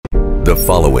The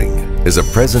following is a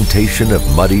presentation of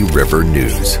Muddy River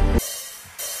News.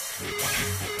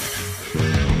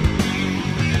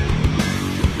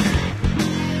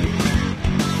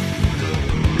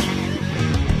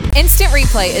 Instant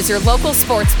Replay is your local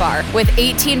sports bar. With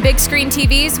 18 big screen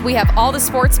TVs, we have all the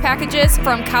sports packages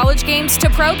from college games to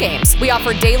pro games. We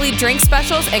offer daily drink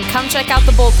specials, and come check out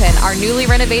the Bullpen, our newly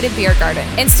renovated beer garden.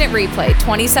 Instant Replay,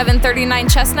 2739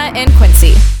 Chestnut in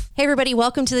Quincy. Hey everybody,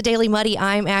 welcome to the Daily Muddy.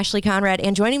 I'm Ashley Conrad,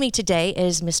 and joining me today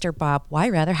is Mr. Bob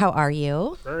Weirather. How are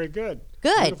you? Very good.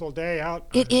 Good. Beautiful day out.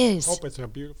 It is. I hope it's a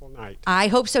beautiful night. I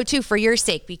hope so too, for your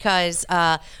sake, because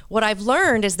what I've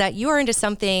learned is that you are into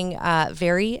something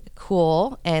very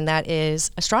cool, and that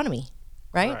is astronomy,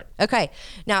 right? Correct. Okay.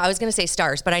 Now, I was going to say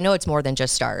stars, but I know it's more than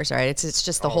just stars, right? It's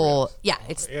just the whole,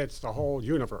 yes. yeah. It's the whole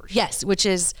universe. Yes, which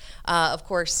is, of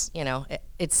course, you know,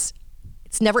 it's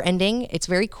never ending. It's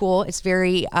very cool. It's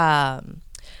very, I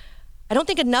don't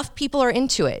think enough people are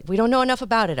into it. We don't know enough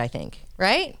about it, I think,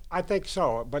 right? I think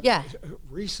so. But yeah.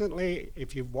 Recently,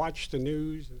 if you've watched the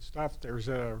news and stuff, there's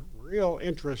a real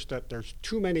interest that there's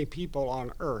too many people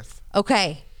on Earth.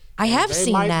 Okay. I have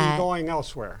seen that. They might be going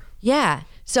elsewhere. Yeah.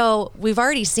 So we've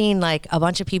already seen like a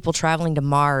bunch of people traveling to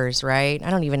Mars, right? I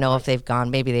don't even know if they've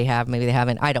gone. Maybe they have, maybe they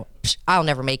haven't. I'll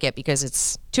never make it because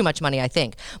it's too much money, I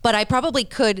think. But I probably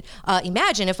could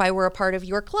imagine if I were a part of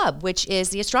your club, which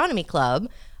is the Astronomy Club.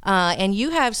 And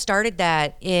you have started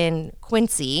that in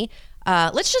Quincy.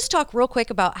 Let's just talk real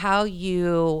quick about how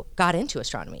you got into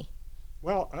astronomy.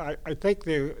 Well, I think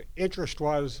the interest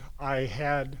was I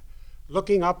had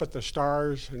looking up at the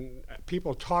stars and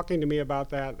people talking to me about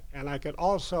that, and I could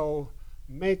also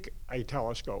make a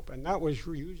telescope, and that was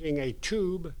using a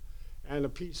tube and a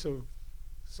piece of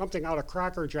something out of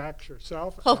Cracker Jacks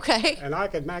yourself. Okay. And I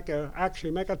could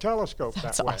actually make a telescope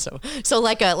That's that way. awesome. So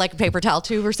like a paper towel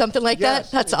tube or something like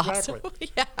Yes, that? That's exactly. awesome.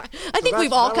 Yeah. I think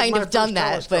we've all kind of done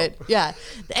that, telescope. but yeah.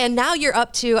 And now you're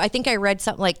up to, I think I read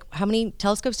something like, how many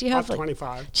telescopes do you have? About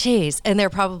 25. Jeez. And they're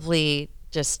probably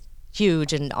just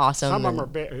huge and awesome. Some of them are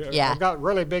big. Yeah. I've got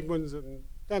really big ones and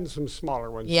then some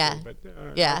smaller ones. Yeah. Too,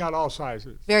 but Yeah. I got all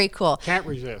sizes. Very cool. Can't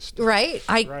resist. Right?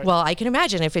 Well, I can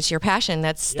imagine if it's your passion,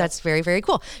 that's very, very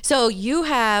cool. So you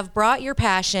have brought your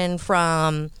passion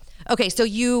from, okay, so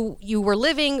you were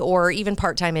living or even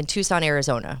part-time in Tucson,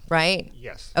 Arizona, right?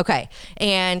 Yes. Okay.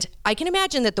 And I can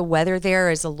imagine that the weather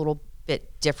there is a little bit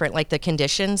different, like the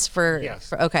conditions for,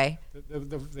 Yes. Okay.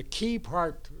 The key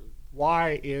part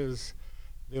why is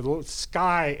the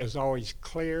sky is always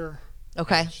clear.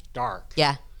 Okay. And it's dark.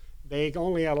 Yeah. They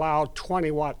only allow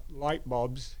 20-watt light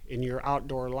bulbs in your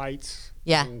outdoor lights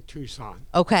in Tucson.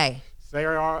 Okay.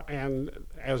 There are, and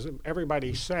as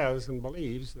everybody says and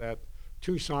believes, that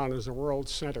Tucson is the world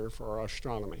center for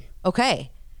astronomy.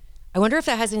 Okay. I wonder if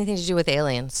that has anything to do with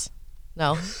aliens.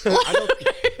 No.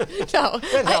 No.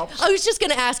 It helps. I was just going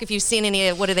to ask if you've seen any,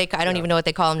 what do they, I don't even know what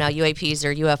they call them now, UAPs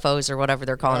or UFOs or whatever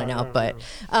they're calling it now. But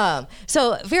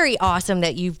so very awesome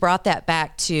that you've brought that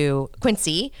back to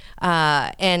Quincy.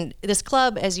 And this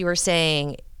club, as you were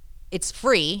saying, it's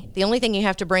free. The only thing you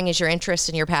have to bring is your interest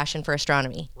and your passion for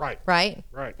astronomy. Right. Right?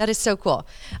 Right. That is so cool.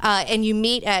 And you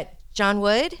meet at John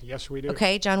Wood? Yes, we do.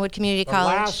 Okay, John Wood Community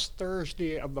College. The last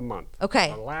Thursday of the month. Okay.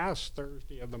 The last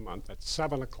Thursday of the month at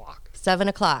 7 o'clock. 7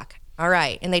 o'clock. All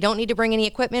right. And they don't need to bring any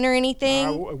equipment or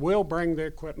anything? We'll bring the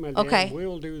equipment Okay. in.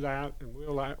 We'll do that, and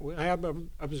we'll have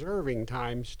observing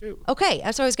times, too. Okay.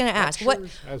 That's what I was going to ask.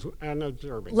 And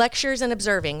observing. Lectures and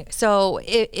observing. So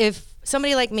if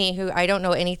somebody like me, who I don't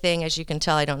know anything, as you can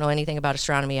tell, I don't know anything about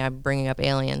astronomy. I'm bringing up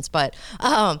aliens. But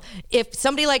if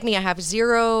somebody like me, I have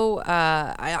zero,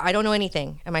 I don't know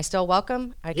anything. Am I still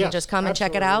welcome? I can just come and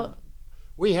check it out?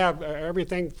 We have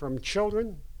everything from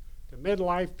children to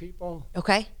midlife people.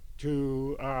 Okay.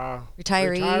 To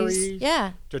retirees.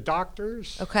 Yeah. To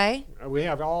doctors. Okay. We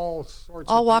have all sorts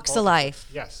all of walks people. of life.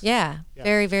 Yes. Yeah. Yes.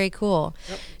 Very, very cool.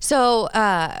 Yep. So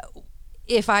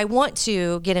if I want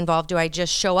to get involved, do I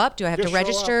just show up? Do I have to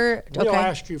register? We'll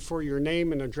ask you for your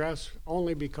name and address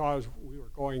only because we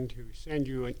were going to send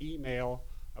you an email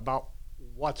about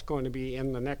what's going to be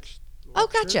in the next lecture. Oh,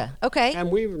 gotcha. Okay.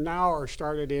 And we now are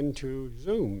started into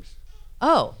Zooms.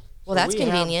 Oh, well, So that's we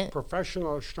convenient. have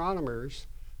professional astronomers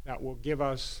that will give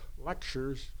us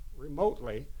lectures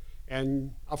remotely.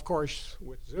 And, of course,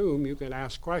 with Zoom, you can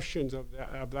ask questions of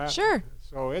that. Sure.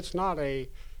 So it's not a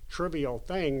trivial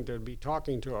thing to be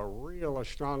talking to a real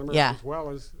astronomer, Yeah. as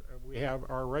well as we have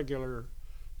our regular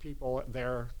people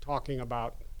there talking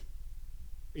about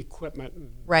equipment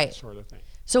and that sort of thing.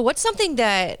 So what's something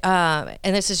that,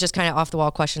 and this is just kind of off the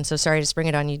wall question, so sorry to spring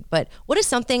it on you, but what is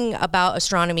something about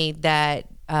astronomy that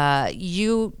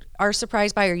you are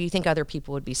surprised by, or you think other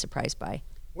people would be surprised by?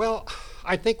 Well,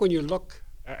 I think when you look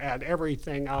at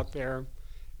everything out there,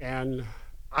 and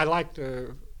I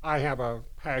have a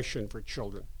passion for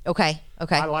children. Okay.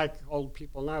 I like old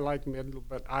people and I like middle,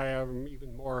 but I am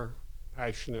even more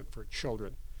passionate for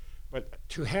children. But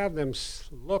to have them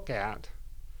look at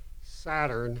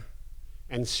Saturn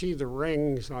and see the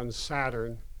rings on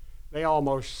Saturn, they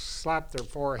almost slap their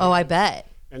forehead. Oh, I bet.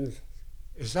 And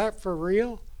is that for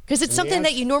real? Because it's something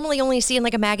that you normally only see in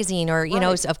like a magazine or, you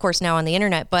know, of course now on the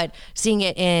internet, but seeing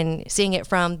it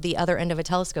from the other end of a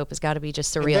telescope has got to be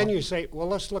just surreal. And then you say, well,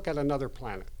 let's look at another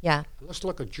planet. Yeah. Let's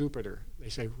look at Jupiter. They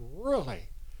say, really?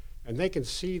 And they can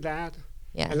see that.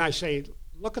 Yeah. And I say,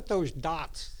 look at those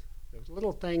dots, those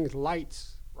little things,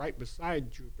 lights right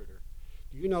beside Jupiter.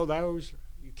 Do you know those?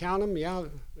 You count them? Yeah,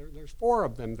 there's 4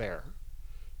 of them there.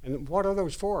 And what are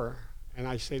those for? And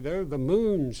I say, they're the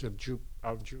moons of Jupiter.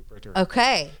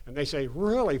 Okay. And they say,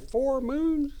 really, 4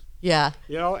 moons? Yeah.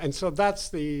 You know, and so that's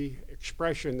the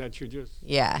expression that you just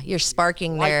you're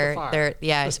sparking light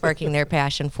sparking their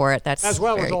passion for it. That's as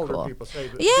well very as older cool. people say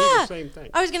do Yeah. the same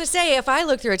thing. I was going to say, if I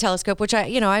look through a telescope, which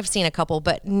I've seen a couple,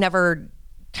 but never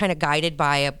kind of guided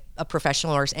by a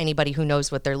professional or anybody who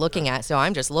knows what they're looking at. So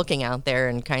I'm just looking out there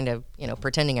and kind of,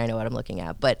 pretending I know what I'm looking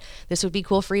at. But this would be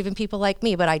cool for even people like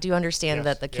me. But I do understand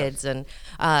that the kids and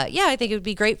I think it would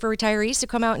be great for retirees to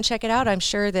come out and check it out. I'm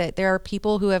sure that there are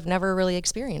people who have never really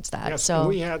experienced that. Yes, so and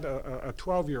we had a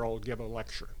 12-year-old give a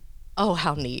lecture. Oh,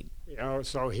 how neat.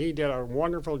 So he did a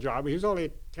wonderful job. He was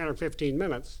only 10 or 15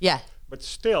 minutes. Yeah. But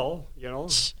still,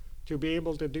 to be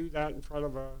able to do that in front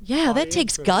of a that audience,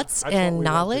 takes guts that's and what we want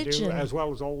to knowledge do, and as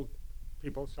well as old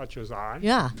people such as I.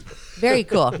 Yeah, very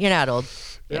cool. You're not old.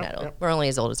 You're Yep, not old. yep. We're only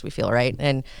as old as we feel, right?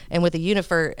 And with a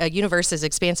universe as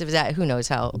expansive as that, who knows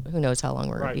how long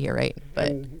we're gonna be here, right? But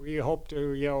and we hope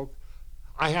to,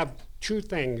 I have 2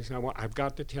 things I've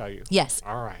got to tell you. Yes.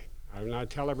 All right. I'm going to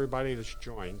tell everybody that's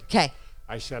joined. Okay.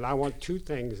 I said I want 2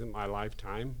 things in my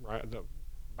lifetime, right? The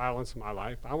balance of my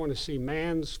life. I want to see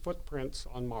man's footprints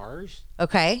on Mars.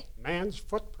 Okay. Man's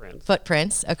footprints.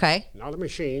 Footprints. Okay. Not a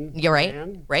machine. You're right.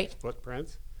 Man, right.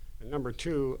 Footprints. And number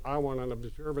 2, I want an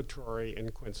observatory in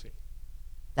Quincy.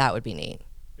 That would be neat.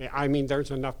 I mean,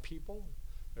 there's enough people.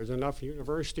 There's enough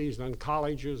universities and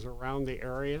colleges around the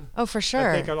area. Oh, for That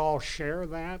sure. they could all share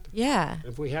that. Yeah.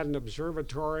 If we had an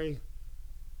observatory,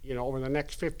 over the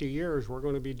next 50 years, we're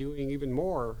going to be doing even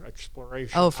more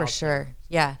exploration. Oh, for out sure. there.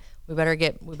 Yeah. We better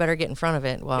get in front of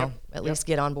it. Well, Yep, at yep. least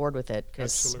get on board with it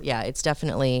because Absolutely. it's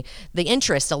definitely the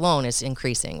interest alone is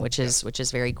increasing, which is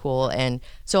very cool. And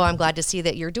so I'm glad to see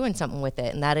that you're doing something with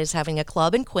it, and that is having a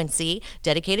club in Quincy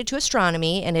dedicated to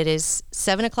astronomy, and it is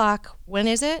 7:00. When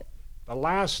is it? The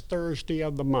last Thursday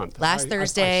of the month. Last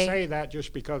Thursday. I say that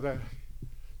just because I'm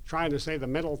trying to say the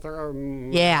middle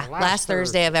Yeah, last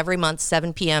Thursday of every month,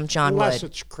 7 p.m. John Unless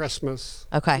Wood. it's Christmas.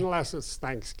 Okay. Unless it's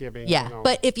Thanksgiving. Yeah,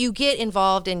 but if you get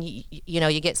involved and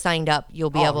you get signed up, you'll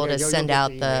be able to you'll send get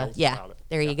out the the emails about it.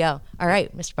 There you go. All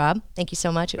right, Mr. Bob, thank you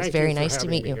so much. It was Thank very you for nice to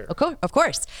having meet me you. here. Of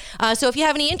course. So if you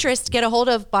have any interest, get a hold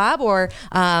of Bob or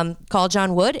call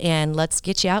John Wood, and let's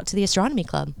get you out to the Astronomy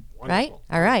Club. Right? Wonderful.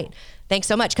 All right. Thanks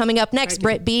so much. Coming up next, Thank you.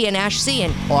 Britt B and Ash C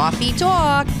and Coffee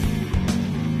Talk.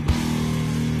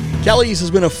 Kelly's has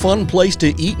been a fun place to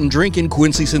eat and drink in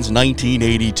Quincy since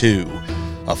 1982.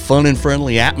 A fun and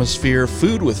friendly atmosphere,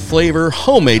 food with flavor,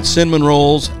 homemade cinnamon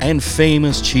rolls, and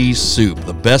famous cheese soup,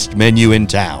 the best menu in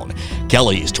town.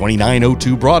 Kelly's,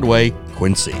 2902 Broadway,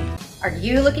 Quincy. Are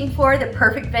you looking for the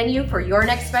perfect venue for your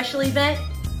next special event?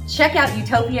 Check out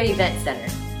Utopia Event Center.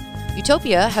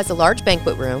 Utopia has a large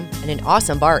banquet room and an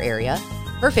awesome bar area,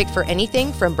 perfect for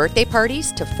anything from birthday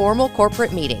parties to formal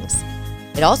corporate meetings.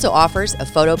 It also offers a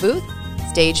photo booth,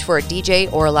 stage for a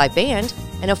DJ or a live band,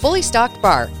 and a fully stocked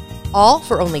bar, all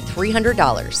for only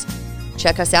 $300.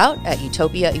 Check us out at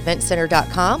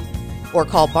utopiaeventcenter.com or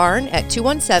call Barn at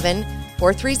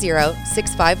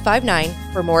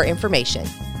 217-430-6559 for more information.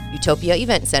 Utopia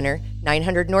Event Center,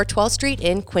 900 North 12th Street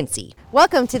in Quincy.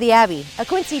 Welcome to the Abbey, a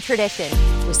Quincy tradition.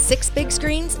 With 6 big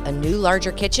screens, a new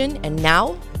larger kitchen, and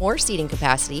now more seating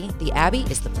capacity, the Abbey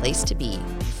is the place to be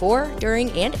before, during,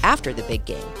 and after the big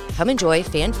game. Come enjoy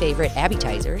fan favorite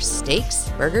appetizers, steaks,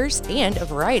 burgers, and a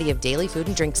variety of daily food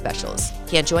and drink specials.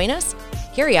 Can't join us?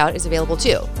 Carryout is available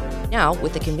too. Now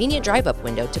with a convenient drive-up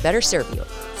window to better serve you.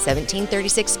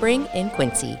 1736 Spring in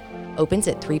Quincy. Opens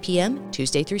at 3 p.m.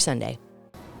 Tuesday through Sunday.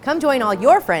 Come join all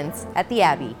your friends at the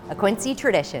Abbey, a Quincy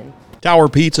tradition. Tower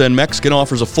Pizza and Mexican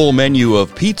offers a full menu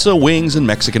of pizza, wings, and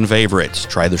Mexican favorites.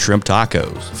 Try the shrimp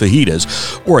tacos,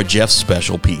 fajitas, or a Jeff's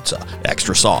special pizza.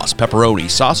 Extra sauce, pepperoni,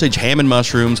 sausage, ham, and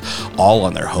mushrooms, all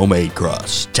on their homemade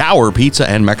crust. Tower Pizza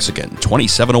and Mexican,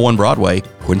 2701 Broadway,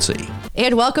 Quincy.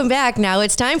 And welcome back. Now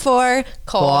it's time for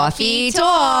Coffee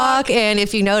Talk. And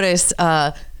if you notice,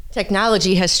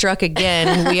 technology has struck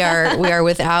again. We are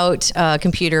without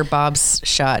computer. Bob's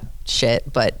shot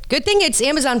shit, but good thing it's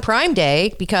Amazon Prime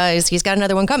Day because he's got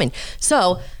another one coming.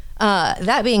 So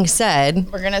that being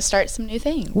said, we're gonna start some new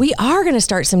things. We are gonna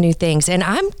start some new things, and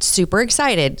I'm super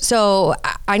excited. So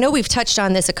I know we've touched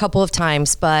on this a couple of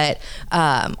times, but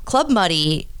Club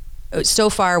Muddy. So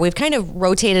far, we've kind of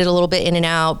rotated a little bit in and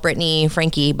out, Brittany,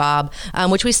 Frankie, Bob,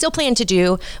 which we still plan to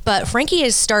do. But Frankie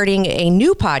is starting a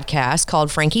new podcast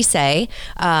called Frankie Say.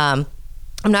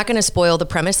 I'm not going to spoil the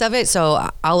premise of it, so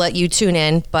I'll let you tune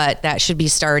in. But that should be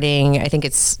starting, I think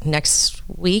it's next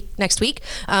week.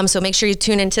 So make sure you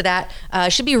tune into that.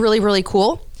 It should be really, really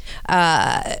cool.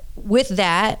 With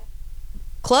that,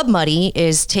 Club Muddy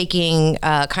is taking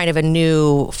kind of a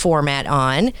new format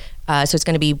on. So it's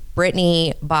going to be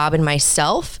Brittany, Bob, and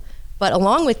myself. But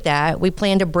along with that, we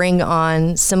plan to bring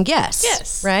on some guests.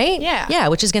 Yes. Right? Yeah. Yeah,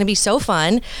 which is going to be so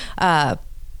fun.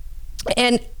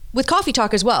 And with Coffee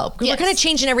Talk as well. Yes. We're kind of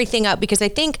changing everything up because I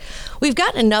think we've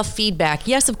gotten enough feedback.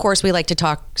 Yes, of course, we like to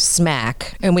talk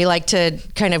smack. And we like to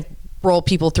kind of roll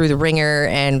people through the ringer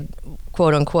and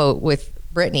quote unquote with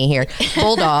Brittany here.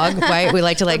 Bulldog, right? We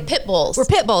like to like... We're pit bulls. We're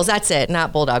pit bulls, that's it,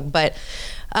 not bulldog. But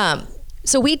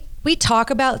so we talk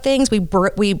about things, we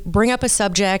bring up a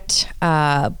subject,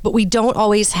 but we don't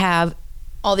always have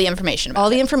all the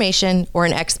information or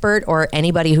an expert or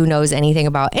anybody who knows anything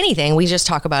about anything. We just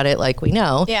talk about it like we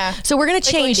know. Yeah. So we're going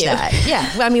to change that. Yeah.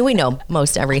 I mean, we know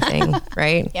most everything,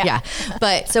 right? Yeah.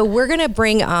 But so we're going to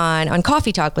bring on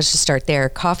Coffee Talk. Let's just start there.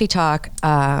 Coffee Talk. We're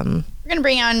going to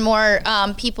bring on more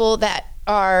people that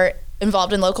are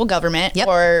involved in local government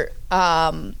or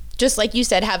just like you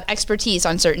said, have expertise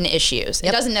on certain issues.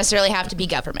 It doesn't necessarily have to be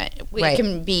government. It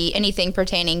can be anything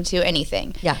pertaining to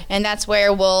anything. Yeah. And that's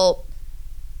where we'll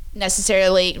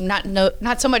necessarily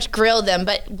not so much grill them,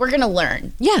 but we're going to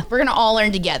learn. Yeah. We're going to all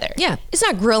learn together. Yeah. It's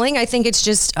not grilling. I think it's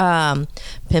just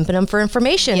pimping them for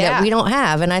information that we don't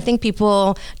have. And I think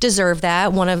people deserve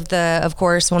that. Of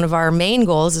course, one of our main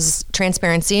goals is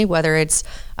transparency, whether it's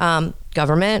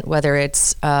government, whether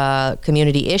it's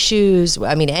community issues,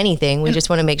 I mean, anything. We just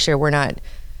want to make sure we're not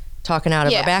talking out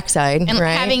of our backside. And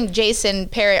right? having Jason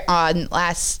Parrott on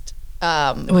last...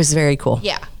 it was very cool.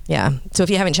 Yeah. Yeah. So if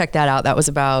you haven't checked that out, that was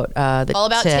about all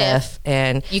about TIF.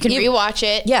 And you can rewatch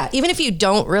it. Yeah. Even if you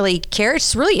don't really care,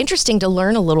 it's really interesting to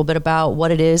learn a little bit about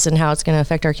what it is and how it's going to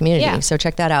affect our community. Yeah. So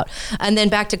check that out. And then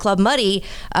back to Club Muddy.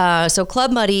 So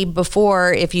Club Muddy,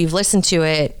 before, if you've listened to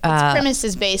it, its premise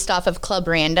is based off of Club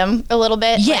Random a little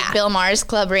bit. Yeah. Like Bill Maher's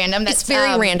Club Random. It's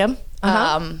very random.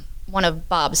 One of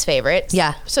Bob's favorites.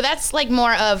 Yeah. So that's like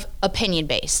more of opinion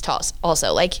based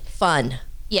also, like fun.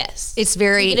 Yes. It's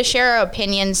very... We get to share our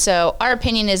opinion, so our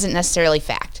opinion isn't necessarily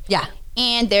fact. Yeah.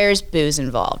 And there's booze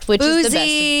involved, which is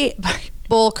the best.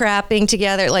 Bull crapping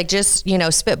together, like just,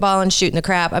 spitballing, shooting the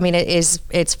crap. I mean,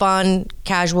 it's fun,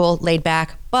 casual, laid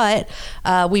back, but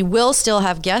we will still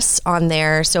have guests on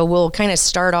there. So we'll kind of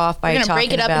start off by talking about... We're going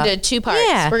to break it up into two parts.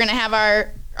 Yeah. We're going to have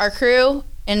our crew,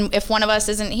 and if one of us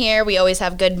isn't here, we always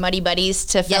have good muddy buddies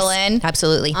to fill in.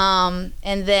 Absolutely. And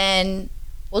then...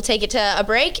 we'll take it to a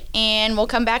break, and we'll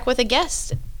come back with a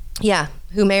guest. Yeah,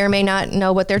 who may or may not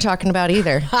know what they're talking about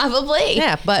either. Probably.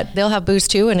 Yeah, but they'll have booze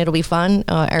too, and it'll be fun.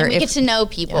 And we get to know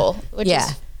people, which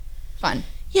is fun.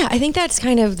 Yeah, I think that's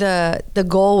kind of the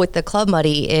goal with the Club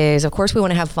Muddy is, of course, we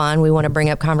want to have fun. We want to bring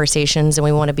up conversations, and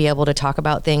we want to be able to talk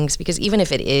about things because even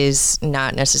if it is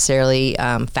not necessarily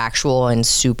factual and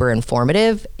super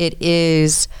informative, it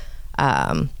is...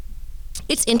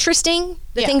 it's interesting,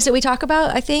 the things that we talk about,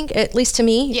 I think, at least to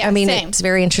me. Yeah, I mean, same. It's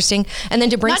very interesting. And then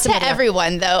to bring Not to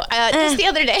everyone, though. Just the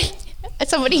other day,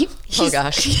 somebody... Oh,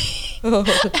 gosh.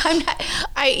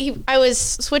 I was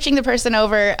switching the person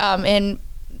over in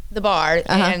the bar,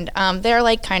 and they're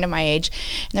like kind of my age.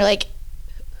 And they're like,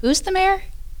 who's the mayor?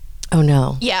 Oh,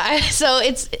 no. Yeah, so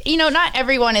it's, not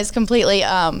everyone is completely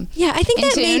yeah, I think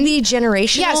that may be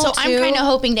generational, yeah, so too. I'm kind of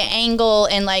hoping to angle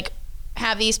and, like,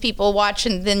 have these people watch,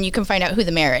 and then you can find out who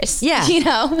the mayor is.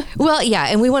 Yeah. Well, yeah,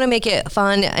 and we want to make it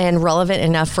fun and relevant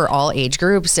enough for all age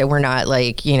groups that we're not,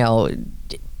 like,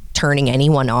 turning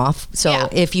anyone off. So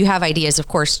if you have ideas, of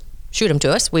course, shoot them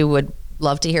to us. We would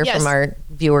love to hear from our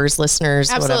viewers, listeners,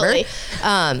 Absolutely.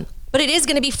 whatever. But it is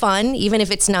going to be fun, even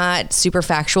if it's not super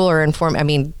factual or informed. I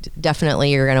mean,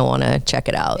 definitely you're going to want to check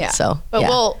it out. Yeah. So, but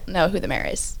we'll know who the mayor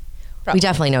is. We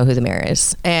definitely know who the mayor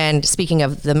is. And speaking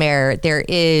of the mayor, there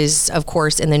is, of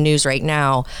course, in the news right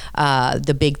now,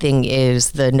 the big thing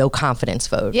is the no confidence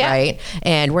vote, right?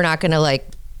 And we're not going to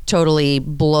totally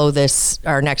blow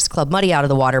our next Club Muddy out of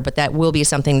the water, but that will be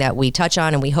something that we touch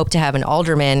on, and we hope to have an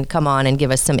alderman come on and give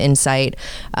us some insight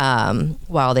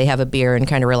while they have a beer and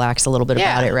kind of relax a little bit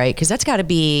about it, right? Because that's got to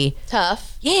be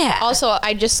tough. Yeah. Also,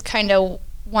 I just kind of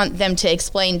want them to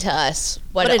explain to us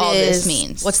what all this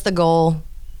means. What's the goal?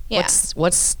 Yeah.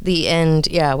 What's the end?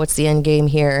 Yeah. What's the end game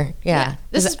here? Yeah.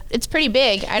 It's pretty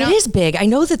big. It is big. I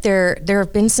know that there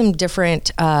have been some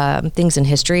different things in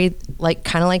history,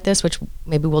 kind of like this, which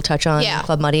maybe we'll touch on in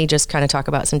Club Muddy, just kind of talk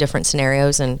about some different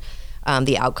scenarios and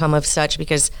the outcome of such,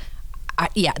 because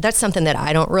that's something that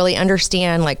I don't really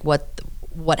understand,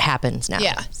 what happens now.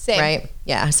 Yeah, same. Right?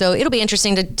 Yeah. So it'll be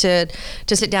interesting to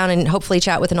sit down and hopefully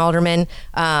chat with an alderman.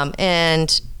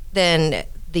 And then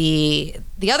the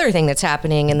other thing that's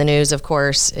happening in the news, of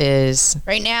course, is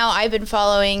right now I've been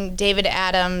following David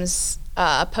Adams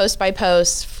post by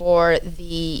post for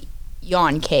the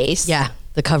Yohn case. Yeah,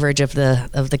 the coverage of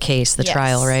the case, the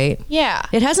trial, right? Yeah.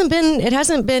 It hasn't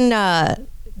been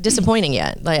disappointing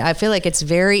yet. I feel like it's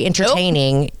very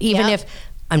entertaining, even if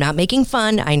I'm not making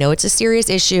fun. I know it's a serious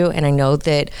issue, and I know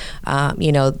that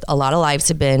a lot of lives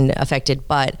have been affected.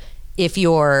 But if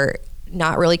you're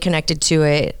not really connected to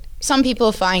it, some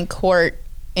people find court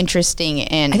interesting,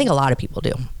 and I think a lot of people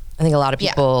do. I think a lot of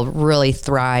people really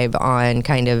thrive on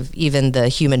kind of even the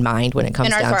human mind when it comes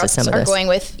down to some of this. And our thoughts are going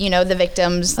with, the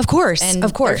victims. Of course, and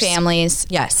of course. Their families.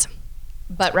 Yes.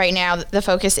 But right now, the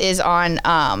focus is on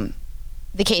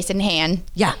the case in hand.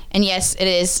 Yeah. And yes, it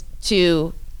is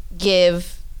to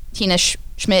give Tina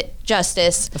Schmidt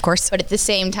justice. Of course. But at the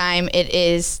same time, it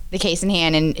is the case in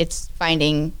hand, and it's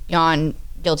finding Yohn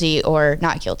guilty or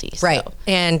not guilty. Right. So.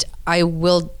 And I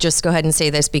will just go ahead and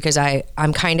say this because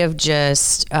I'm kind of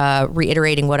just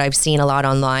reiterating what I've seen a lot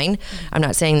online. I'm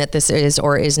not saying that this is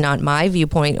or is not my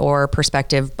viewpoint or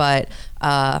perspective, but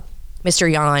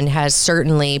Mr. Yohn has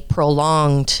certainly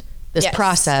prolonged this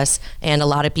process, and a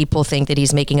lot of people think that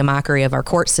he's making a mockery of our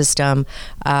court system.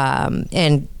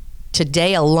 And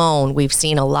today alone, we've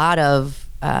seen a lot of,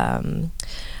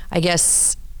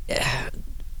 just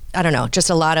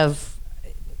a lot of.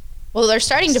 Well, they're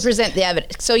starting to present the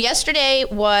evidence. So yesterday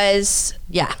was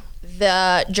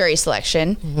the jury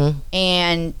selection,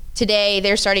 and today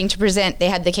they're starting to present. They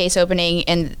had the case opening,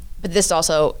 but this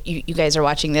also, you guys are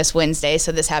watching this Wednesday,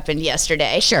 so this happened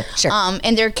yesterday. Sure.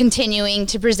 And they're continuing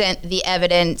to present the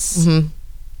evidence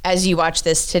as you watch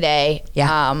this today.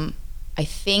 Yeah. I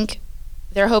think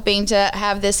they're hoping to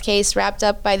have this case wrapped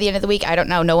up by the end of the week. I don't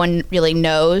know. No one really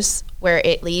knows where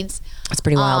it leads. That's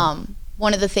pretty wild.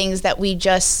 One of the things that we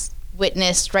just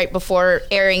witnessed right before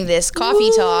airing this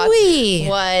coffee talk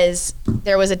was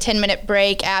there was a 10-minute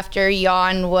break after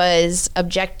Yohn was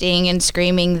objecting and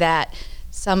screaming that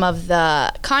some of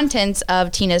the contents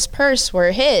of Tina's purse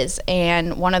were his,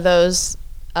 and one of those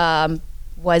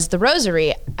was the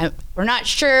rosary. We're not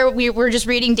sure. We're just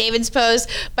reading David's post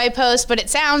by post, but it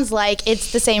sounds like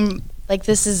it's the same. Like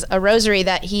this is a rosary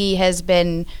that he has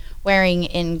been wearing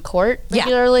in court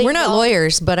regularly. Yeah, we're not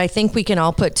lawyers, but I think we can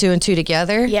all put two and two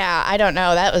together. Yeah, I don't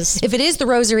know. If it is the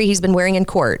rosary he's been wearing in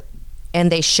court,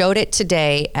 and they showed it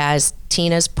today as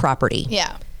Tina's property.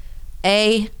 Yeah.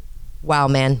 A, wow,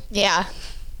 man. Yeah.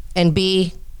 And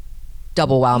B,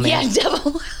 double wow, man. Yeah,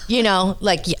 double.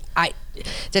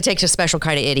 That takes a special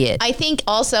kind of idiot. I think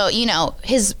also,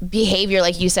 his behavior,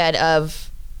 like you said, of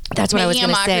that's what I was going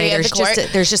to say.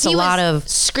 There's just a lot of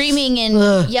screaming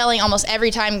and yelling almost every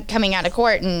time coming out of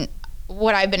court. And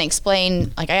what I've been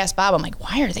explained, I asked Bob, I'm like,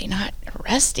 why are they not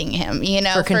arresting him?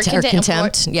 For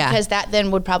contempt. Yeah. Because that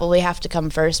then would probably have to come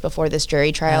first before this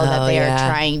jury trial that they are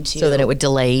trying to. So that it would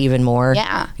delay even more.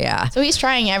 Yeah. Yeah. So he's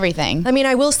trying everything. I mean,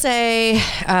 I will say,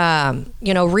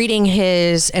 reading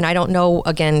his, and I don't know,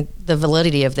 again, the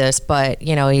validity of this, but,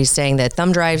 he's saying that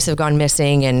thumb drives have gone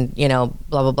missing and, blah,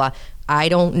 blah, blah. I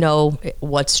don't know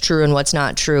what's true and what's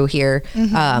not true here.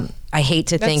 I hate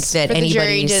to think that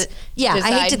anybody's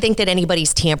I hate to think that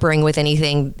anybody's tampering with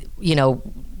anything,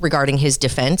 regarding his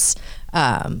defense.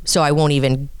 So I won't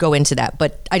even go into that.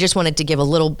 But I just wanted to give a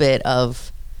little bit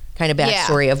of kind of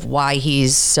backstory of why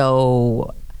he's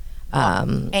so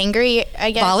angry,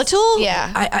 I guess. Volatile?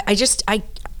 Yeah.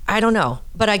 I don't know.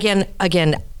 But again, I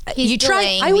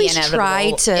always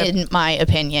try to, in my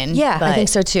opinion. Yeah, I think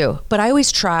so too. But I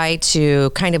always try to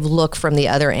kind of look from the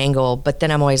other angle. But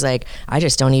then I'm always like, I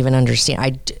just don't even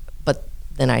understand. But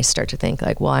then I start to think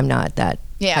I'm not that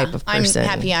type of person. I'm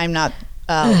happy I'm not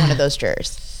one of those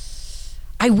jurors.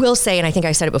 I will say, and I think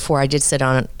I said it before, I did sit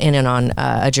on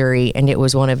a jury, and it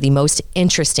was one of the most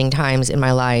interesting times in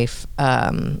my life.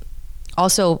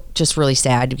 Also, just really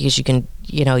sad because you can,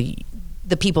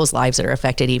 the people's lives that are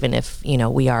affected, even if,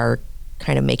 we are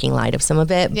kind of making light of some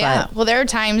of it. Yeah. But, well, there are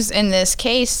times in this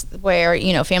case where,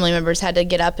 family members had to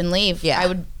get up and leave. Yeah. I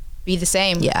would be the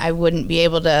same. Yeah. I wouldn't be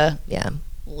able to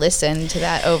listen to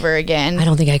that over again. I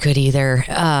don't think I could either.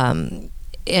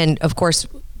 And of course,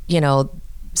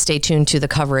 stay tuned to the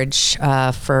coverage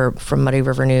from Muddy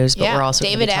River News. But we're also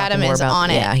David Adam is on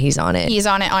it. Yeah, he's on it. He's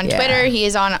on it on Twitter. He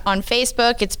is on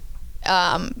Facebook. It's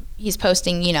he's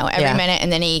posting, every minute,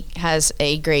 and then he has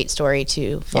a great story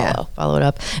to follow. Yeah, follow it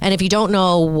up. And if you don't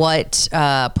know what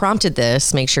prompted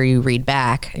this, make sure you read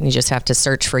back, and you just have to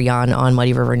search for Yohn on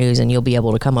Muddy River News, and you'll be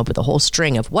able to come up with a whole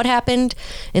string of what happened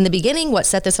in the beginning, what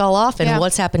set this all off, and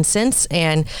what's happened since,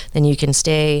 and then you can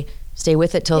stay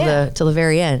with it till the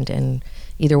very end. And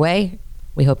either way,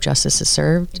 we hope justice is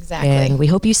served. Exactly. And we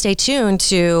hope you stay tuned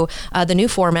to the new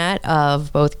format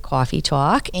of both Coffee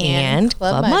Talk and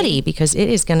Club Muddy, because it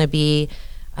is going to be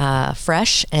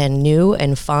fresh and new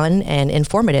and fun and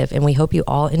informative, and we hope you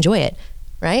all enjoy it.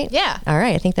 Right? Yeah. All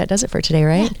right. I think that does it for today,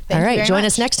 right? Yeah, all right. Join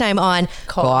us next time on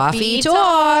Coffee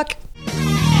Talk.